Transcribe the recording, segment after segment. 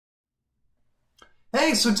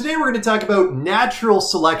Hey, so today we're going to talk about natural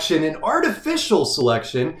selection and artificial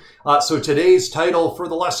selection. So today's title for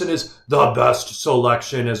the lesson is The Best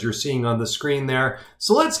Selection, as you're seeing on the screen there.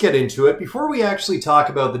 So let's get into it. Before we actually talk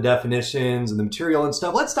about the definitions and the material and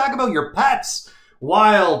stuff, let's talk about your pets.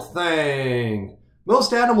 Wild thing.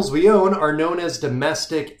 Most animals we own are known as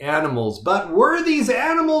domestic animals, but were these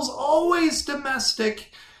animals always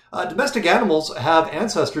domestic? Domestic animals have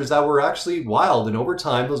ancestors that were actually wild, and over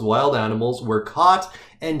time, those wild animals were caught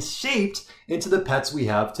and shaped into the pets we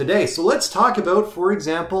have today. So let's talk about, for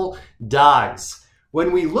example, dogs.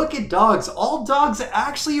 When we look at dogs, all dogs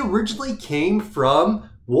actually originally came from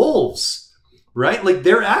wolves, right? Like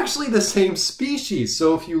they're actually the same species.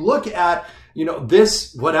 So if you look at,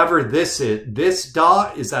 this, whatever this is, this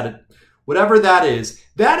dog, whatever that is,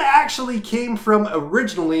 that actually came from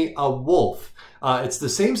originally a wolf. It's the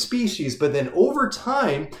same species, but then over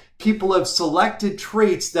time, people have selected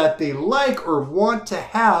traits that they like or want to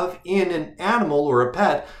have in an animal or a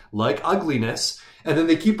pet, like ugliness. And then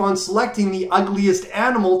they keep on selecting the ugliest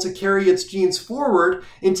animal to carry its genes forward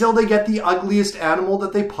until they get the ugliest animal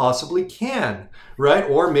that they possibly can, right?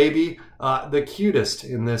 Or maybe the cutest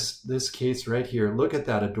in this case right here. Look at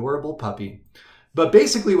that adorable puppy. But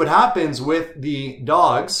basically what happens with the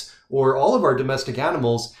dogs or all of our domestic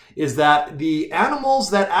animals is that the animals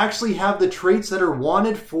that actually have the traits that are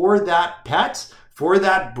wanted for that pet, for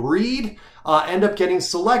that breed, end up getting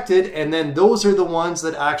selected, and then those are the ones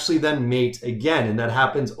that actually then mate again. And that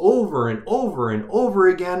happens over and over and over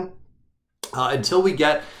again until we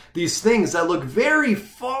get these things that look very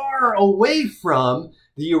far away from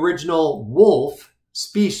the original wolf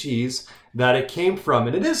species that it came from.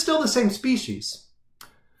 And it is still the same species.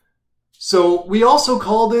 So we also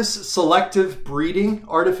call this selective breeding,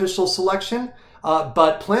 artificial selection,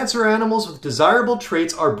 but plants or animals with desirable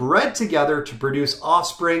traits are bred together to produce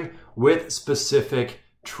offspring with specific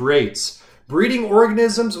traits. Breeding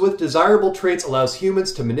organisms with desirable traits allows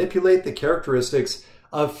humans to manipulate the characteristics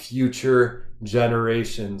of future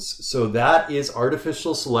generations. So that is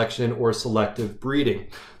artificial selection or selective breeding.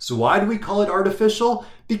 So why do we call it artificial?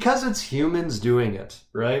 Because it's humans doing it,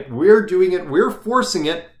 right? We're doing it, we're forcing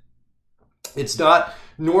it. It's not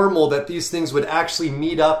normal that these things would actually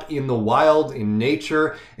meet up in the wild, in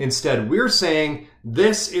nature. Instead, we're saying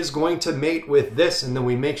this is going to mate with this, and then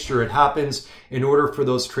we make sure it happens in order for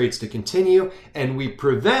those traits to continue, and we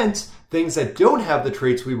prevent things that don't have the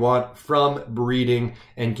traits we want from breeding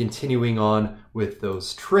and continuing on with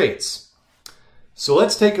those traits. So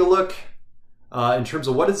let's take a look in terms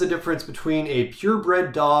of what is the difference between a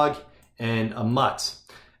purebred dog and a mutt.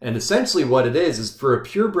 And essentially what it is for a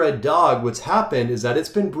purebred dog, what's happened is that it's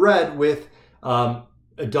been bred with a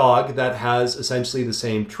dog that has essentially the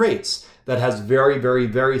same traits, that has very, very,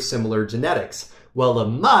 very similar genetics. Well, a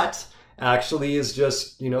mutt actually is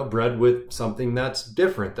just, bred with something that's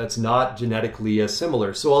different, that's not genetically as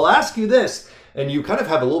similar. So I'll ask you this, and you kind of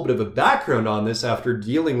have a little bit of a background on this after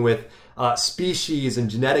dealing with species and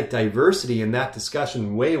genetic diversity in that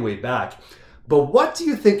discussion way, way back. But what do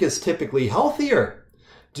you think is typically healthier?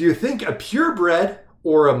 Do you think a purebred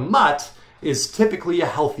or a mutt is typically a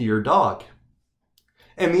healthier dog?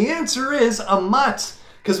 And the answer is a mutt,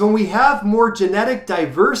 because when we have more genetic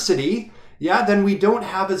diversity, then we don't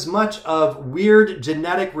have as much of weird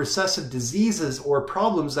genetic recessive diseases or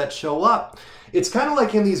problems that show up. It's kind of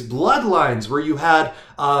like in these bloodlines where you had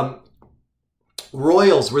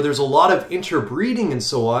royals, where there's a lot of interbreeding and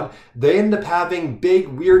so on. They end up having big,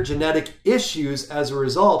 weird genetic issues as a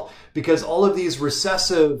result, because all of these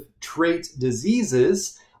recessive trait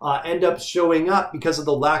diseases end up showing up because of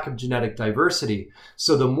the lack of genetic diversity.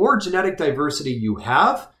 So the more genetic diversity you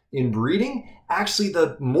have in breeding, actually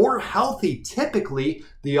the more healthy typically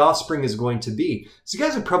the offspring is going to be. So you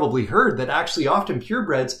guys have probably heard that actually often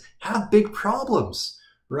purebreds have big problems,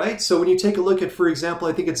 right? So when you take a look at, for example,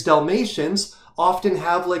 I think it's Dalmatians, often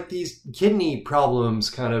have like these kidney problems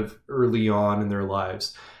kind of early on in their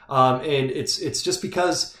lives. And it's just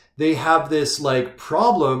because they have this like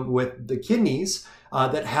problem with the kidneys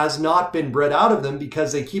that has not been bred out of them,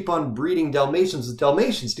 because they keep on breeding Dalmatians with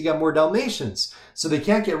Dalmatians to get more Dalmatians. So they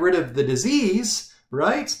can't get rid of the disease,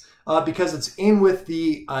 right? Because it's in with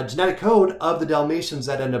the genetic code of the Dalmatians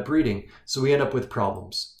that end up breeding. So we end up with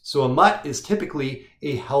problems. So a mutt is typically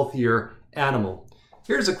a healthier animal.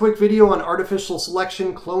 Here's a quick video on artificial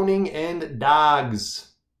selection, cloning, and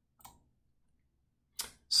dogs.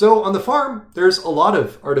 So on the farm, there's a lot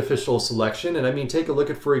of artificial selection. And I mean, take a look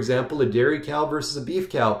at, for example, a dairy cow versus a beef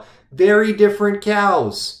cow. Very different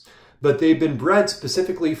cows, but they've been bred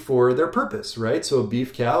specifically for their purpose, right? So a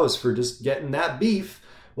beef cow is for just getting that beef,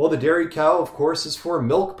 Well, the dairy cow, of course, is for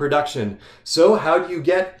milk production. So how do you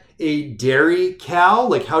get a dairy cow?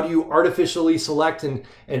 Like, how do you artificially select and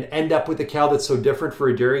end up with a cow that's so different for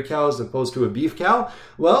a dairy cow as opposed to a beef cow?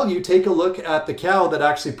 Well, you take a look at the cow that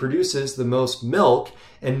actually produces the most milk,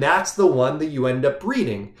 and that's the one that you end up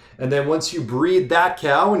breeding. And then once you breed that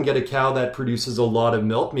cow and get a cow that produces a lot of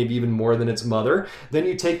milk, maybe even more than its mother, then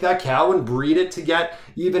you take that cow and breed it to get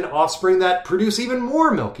even offspring that produce even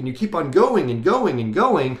more milk. And you keep on going and going and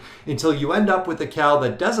going until you end up with a cow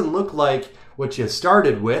that doesn't look like what you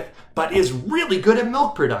started with, but is really good at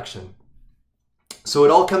milk production. So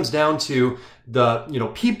it all comes down to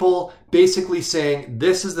the people basically saying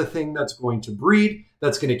this is the thing that's going to breed,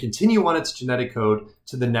 that's going to continue on its genetic code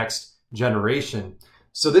to the next generation.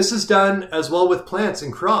 So this is done as well with plants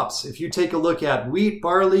and crops. If you take a look at wheat,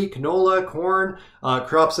 barley, canola, corn,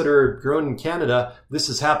 crops that are grown in Canada, this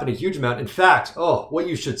has happened a huge amount. In fact, what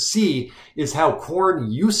you should see is how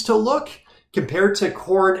corn used to look compared to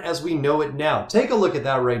corn as we know it now. Take a look at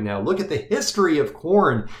that right now. Look at the history of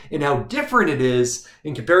corn and how different it is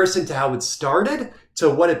in comparison to how it started to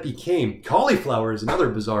what it became. Cauliflower is another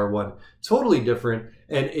bizarre one, totally different.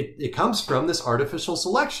 And it comes from this artificial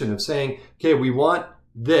selection of saying, okay, we want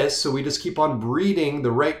this, so we just keep on breeding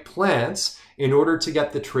the right plants in order to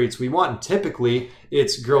get the traits we want. And typically,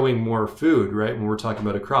 it's growing more food, right? When we're talking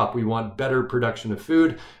about a crop, we want better production of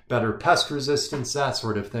food, better pest resistance, that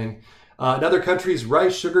sort of thing. In other countries,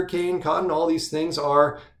 rice, sugarcane, cotton, all these things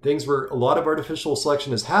are things where a lot of artificial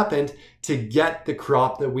selection has happened to get the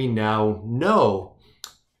crop that we now know.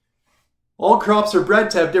 All crops are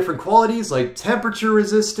bred to have different qualities like temperature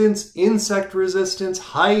resistance, insect resistance,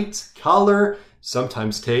 height, color,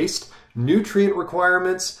 sometimes taste, nutrient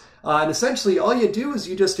requirements. And essentially all you do is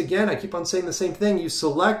you just, again, I keep on saying the same thing, you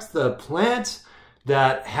select the plant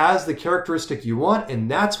that has the characteristic you want, and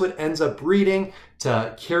that's what ends up breeding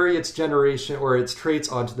to carry its generation or its traits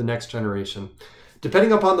onto the next generation.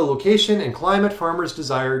 Depending upon the location and climate, farmers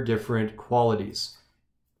desire different qualities.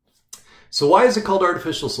 So why is it called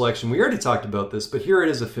artificial selection? We already talked about this, but here it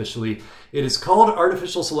is officially. It is called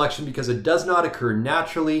artificial selection because it does not occur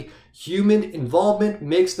naturally. Human involvement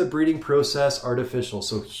makes the breeding process artificial.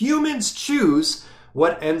 So humans choose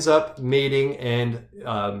what ends up mating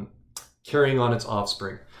and carrying on its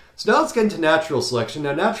offspring. So now let's get into natural selection.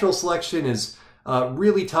 Now natural selection is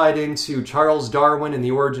really tied into Charles Darwin and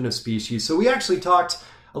the origin of species. So we actually talked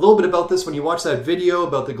a little bit about this when you watch that video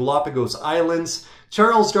about the Galapagos Islands.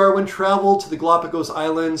 Charles Darwin traveled to the Galapagos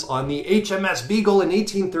Islands on the HMS Beagle in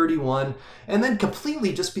 1831 and then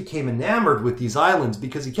completely just became enamored with these islands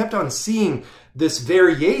because he kept on seeing this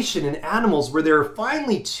variation in animals where they were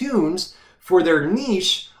finely tuned for their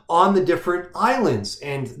niche on the different islands.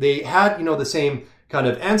 And they had, the same kind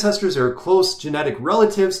of ancestors or close genetic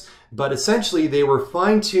relatives, but essentially they were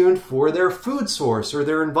fine-tuned for their food source or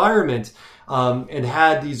their environment. And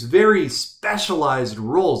had these very specialized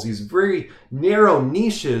roles, these very narrow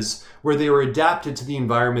niches where they were adapted to the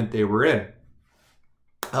environment they were in.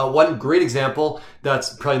 One great example,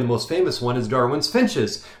 that's probably the most famous one, is Darwin's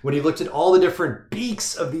finches. When he looked at all the different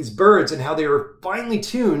beaks of these birds and how they were finely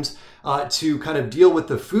tuned to kind of deal with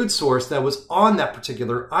the food source that was on that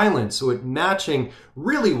particular island. So it matching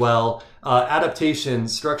really well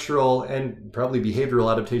adaptations, structural and probably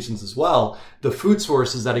behavioral adaptations as well, the food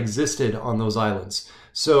sources that existed on those islands.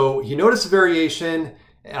 So he noticed a variation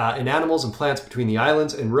in animals and plants between the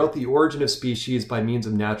islands and wrote the origin of species by means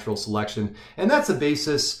of natural selection. And that's the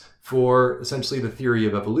basis for essentially the theory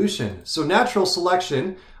of evolution. So natural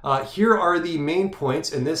selection, here are the main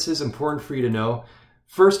points, and this is important for you to know.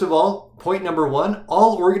 First of all, point number one,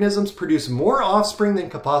 all organisms produce more offspring than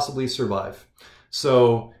could possibly survive.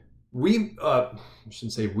 So I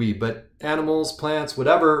shouldn't say we, but animals, plants,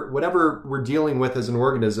 whatever we're dealing with as an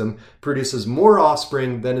organism produces more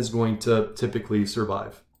offspring than is going to typically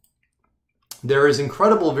survive. There is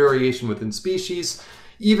incredible variation within species,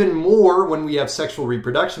 even more when we have sexual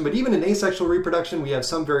reproduction, but even in asexual reproduction, we have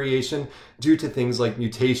some variation due to things like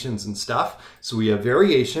mutations and stuff. So we have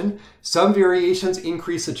variation. Some variations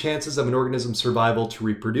increase the chances of an organism's survival to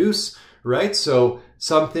reproduce, right? So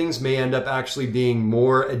some things may end up actually being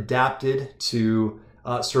more adapted to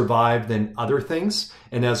survive than other things.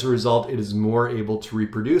 And as a result, it is more able to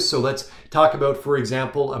reproduce. So let's talk about, for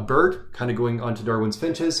example, a bird, kind of going on to Darwin's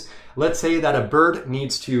finches. Let's say that a bird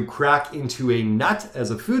needs to crack into a nut as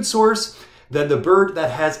a food source. then the bird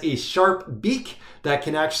that has a sharp beak that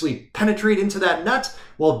can actually penetrate into that nut,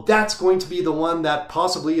 well, that's going to be the one that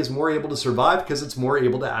possibly is more able to survive because it's more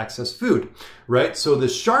able to access food, right? So the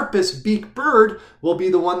sharpest beak bird will be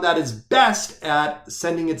the one that is best at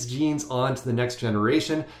sending its genes on to the next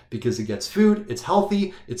generation because it gets food, it's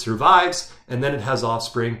healthy, it survives, and then it has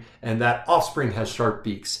offspring, and that offspring has sharp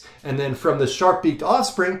beaks. And then from the sharp-beaked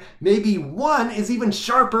offspring, maybe one is even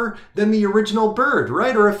sharper than the original bird,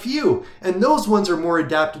 right? Or a few. And those ones are more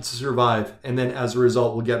adapted to survive. And then as a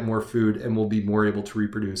result, we'll get more food and we'll be more able to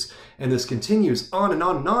reproduce. And this continues on and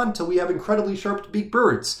on and on until we have incredibly sharp-beaked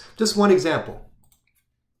birds. Just one example.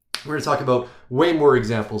 We're going to talk about way more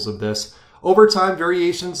examples of this. Over time,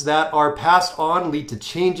 variations that are passed on lead to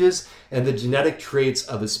changes in the genetic traits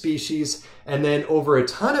of a species. And then over a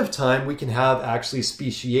ton of time, we can have actually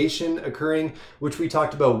speciation occurring, which we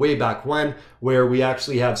talked about way back when, where we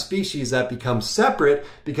actually have species that become separate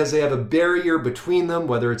because they have a barrier between them,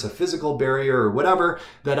 whether it's a physical barrier or whatever,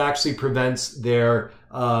 that actually prevents their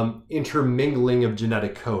intermingling of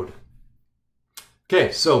genetic code.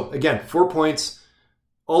 Okay, so again, 4 points.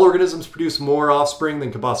 All organisms produce more offspring than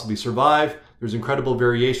can possibly survive. There's incredible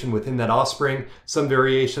variation within that offspring. Some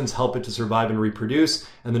variations help it to survive and reproduce.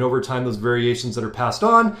 And then over time, those variations that are passed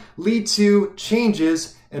on lead to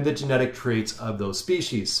changes in the genetic traits of those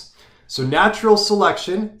species. So natural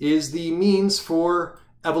selection is the means for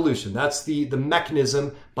evolution. That's the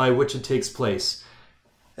mechanism by which it takes place.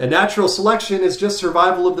 And natural selection is just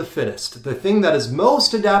survival of the fittest. The thing that is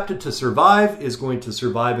most adapted to survive is going to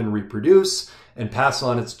survive and reproduce and pass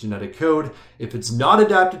on its genetic code. If it's not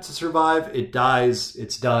adapted to survive, it dies,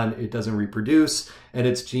 it's done, it doesn't reproduce, and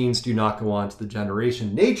its genes do not go on to the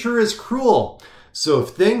generation. Nature is cruel. So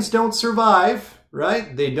if things don't survive,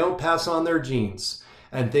 right, they don't pass on their genes.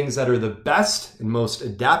 And things that are the best and most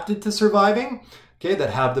adapted to surviving, okay,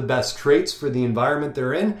 that have the best traits for the environment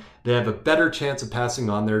they're in, they have a better chance of passing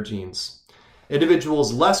on their genes.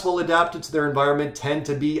 Individuals less well adapted to their environment tend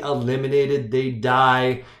to be eliminated, they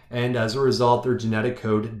die, and as a result, their genetic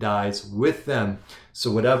code dies with them.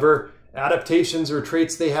 So whatever adaptations or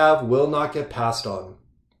traits they have will not get passed on.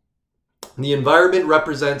 The environment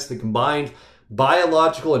represents the combined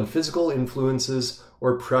biological and physical influences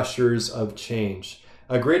or pressures of change.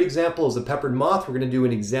 A great example is the peppered moth. We're going to do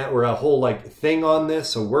an exam or a whole thing on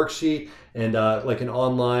this, a worksheet, and like an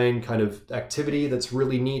online kind of activity that's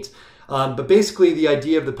really neat. But basically, the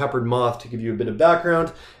idea of the peppered moth, to give you a bit of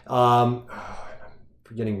background,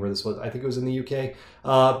 forgetting where this was, I think it was in the UK,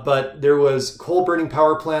 but there was coal burning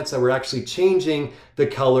power plants that were actually changing the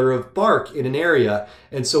color of bark in an area.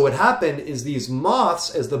 And so what happened is these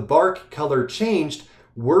moths, as the bark color changed,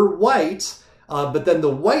 were white, but then the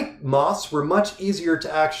white moths were much easier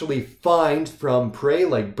to actually find from prey,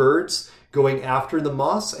 like birds going after the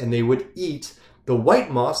moths, and they would eat the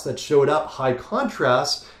white moths that showed up high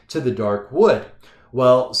contrast to the dark wood.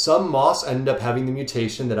 Well, some moths ended up having the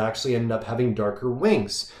mutation that actually ended up having darker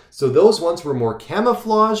wings. So those ones were more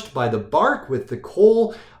camouflaged by the bark with the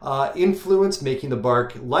coal influence, making the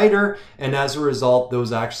bark lighter. And as a result,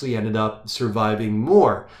 those actually ended up surviving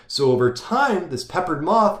more. So over time, this peppered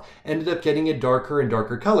moth ended up getting a darker and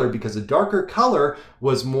darker color because a darker color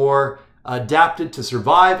was more adapted to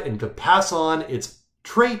survive and to pass on its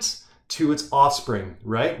traits to its offspring,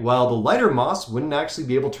 right? While the lighter moths wouldn't actually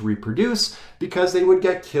be able to reproduce because they would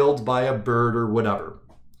get killed by a bird or whatever.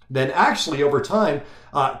 Then actually over time,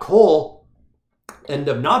 coal ended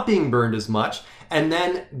up not being burned as much, and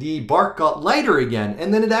then the bark got lighter again,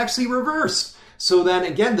 and then it actually reversed. So then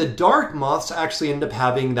again, the dark moths actually end up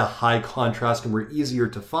having the high contrast and were easier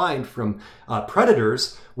to find from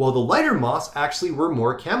predators, while the lighter moths actually were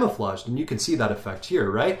more camouflaged. And you can see that effect here,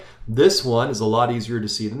 right? This one is a lot easier to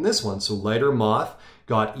see than this one. So lighter moth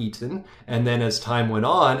got eaten, and then as time went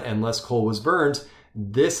on and less coal was burned,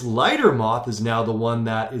 this lighter moth is now the one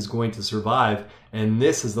that is going to survive, and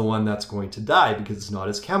this is the one that's going to die because it's not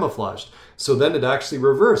as camouflaged. So then it actually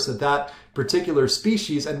reversed, that particular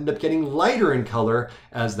species ended up getting lighter in color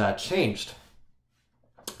as that changed.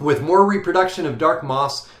 With more reproduction of dark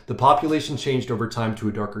moths, the population changed over time to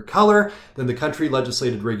a darker color. Then the country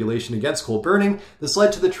legislated regulation against coal burning. This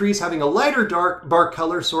led to the trees having a lighter bark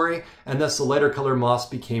color, and thus the lighter color moths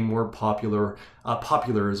became more popular.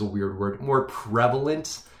 Popular is a weird word, more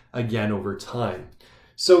prevalent again over time.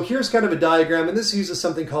 So here's kind of a diagram, and this uses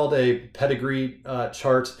something called a pedigree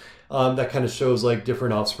chart that kind of shows like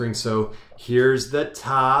different offspring. So here's the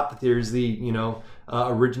top, there's the,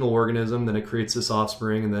 original organism, then it creates this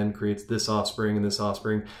offspring, and then creates this offspring and this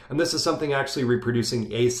offspring. And this is something actually reproducing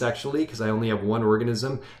asexually, because I only have one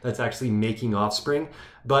organism that's actually making offspring.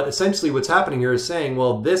 But essentially what's happening here is saying,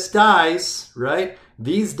 well, this dies, right?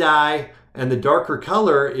 These die, and the darker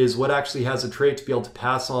color is what actually has a trait to be able to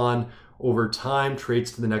pass on over time,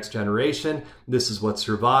 traits to the next generation. This is what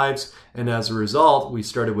survives. And as a result, we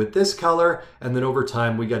started with this color, and then over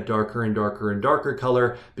time we get darker and darker and darker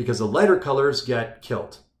color because the lighter colors get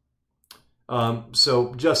killed.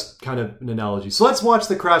 So just kind of an analogy. So let's watch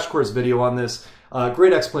the crash course video on this.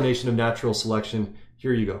 Great explanation of natural selection.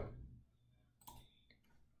 Here you go.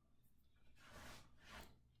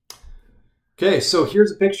 Okay, so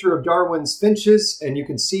here's a picture of Darwin's finches, and you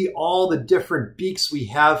can see all the different beaks we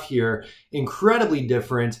have here, incredibly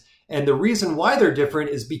different. And the reason why they're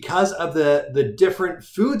different is because of the different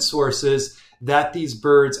food sources that these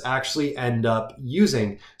birds actually end up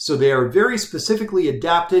using. So they are very specifically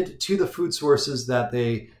adapted to the food sources that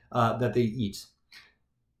they eat.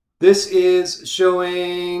 This is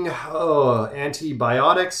showing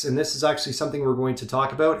antibiotics, and this is actually something we're going to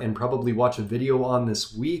talk about and probably watch a video on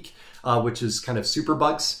this week, which is kind of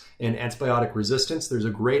superbugs and antibiotic resistance. There's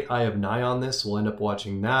a great Eye of Nye on this. We'll end up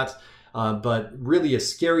watching that. But really a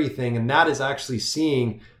scary thing, and that is actually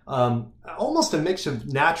seeing almost a mix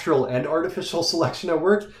of natural and artificial selection at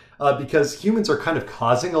work, because humans are kind of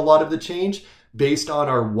causing a lot of the change based on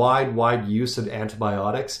our wide use of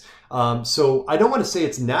antibiotics. So I don't want to say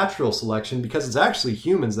it's natural selection because it's actually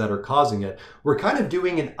humans that are causing it. We're kind of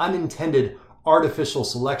doing an unintended artificial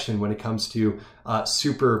selection when it comes to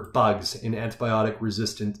super bugs and antibiotic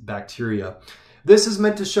resistant bacteria. This is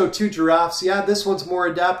meant to show two giraffes. Yeah, this one's more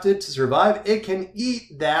adapted to survive. It can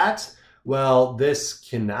eat that. Well, this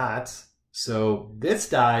cannot. So this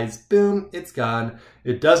dies, boom, it's gone.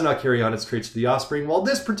 It does not carry on its traits to the offspring, while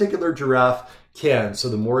this particular giraffe can. So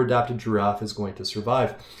the more adapted giraffe is going to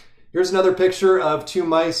survive. Here's another picture of two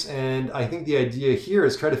mice, and I think the idea here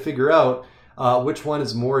is try to figure out which one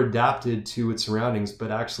is more adapted to its surroundings. But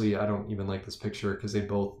actually, I don't even like this picture because they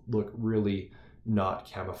both look really not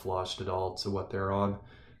camouflaged at all to what they're on.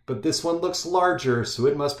 But this one looks larger, so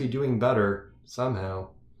it must be doing better somehow.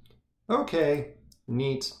 Okay,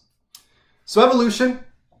 neat. So evolution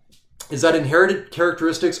is that inherited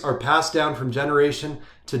characteristics are passed down from generation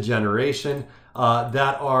to generation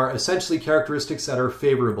that are essentially characteristics that are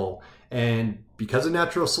favorable. And because of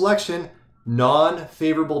natural selection,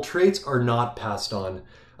 non-favorable traits are not passed on.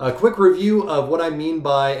 A quick review of what I mean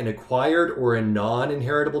by an acquired or a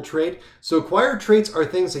non-inheritable trait. So acquired traits are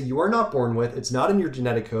things that you are not born with. It's not in your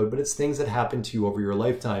genetic code, but it's things that happen to you over your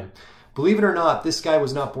lifetime. Believe it or not, this guy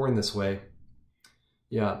was not born this way.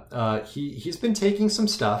 Yeah, he's been taking some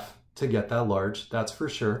stuff to get that large, that's for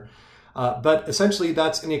sure. But essentially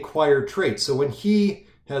that's an acquired trait. So when he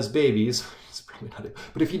has babies, it's probably not it,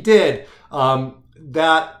 but if he did,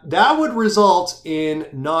 that would result in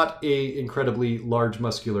not a incredibly large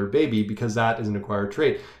muscular baby because that is an acquired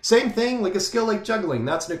trait. Same thing, like a skill like juggling,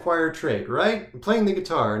 that's an acquired trait, right? Playing the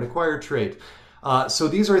guitar, an acquired trait. So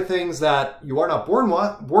these are things that you are not born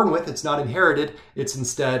with, it's not inherited, it's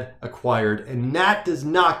instead acquired, and that does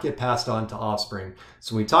not get passed on to offspring.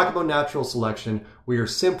 So when we talk about natural selection, we are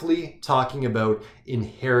simply talking about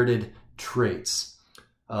inherited traits.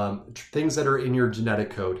 Things that are in your genetic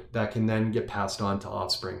code that can then get passed on to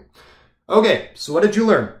offspring. Okay, so what did you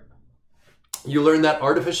learn? You learned that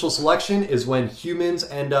artificial selection is when humans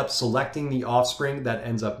end up selecting the offspring that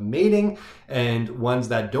ends up mating, and ones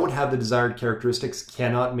that don't have the desired characteristics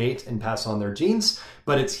cannot mate and pass on their genes,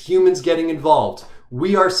 but it's humans getting involved.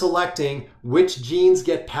 We are selecting which genes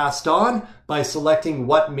get passed on by selecting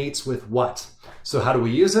what mates with what. So how do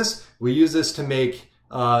we use this? We use this to make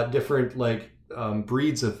different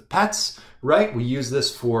breeds of pets, right? We use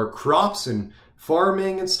this for crops and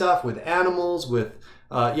farming and stuff, with animals, with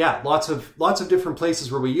lots of different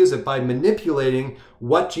places where we use it by manipulating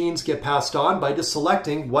what genes get passed on by just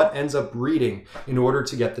selecting what ends up breeding in order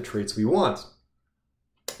to get the traits we want.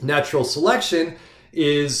 Natural selection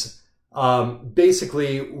is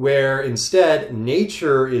basically where instead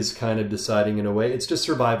nature is kind of deciding in a way. It's just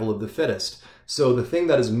survival of the fittest. So the thing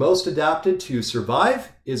that is most adapted to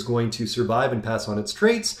survive is going to survive and pass on its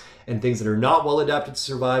traits, and things that are not well adapted to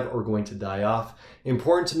survive are going to die off.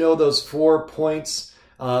 Important to know those 4 points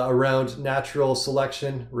around natural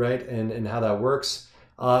selection, right, and how that works.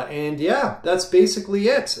 And yeah, that's basically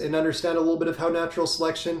it. And understand a little bit of how natural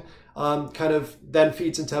selection kind of then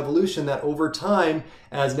feeds into evolution, that over time,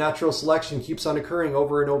 as natural selection keeps on occurring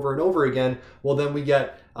over and over and over again, well, then we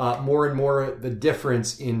get more and more the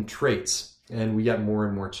difference in traits, and we get more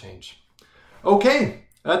and more change. Okay,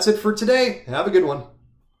 That's it for today. Have a good one.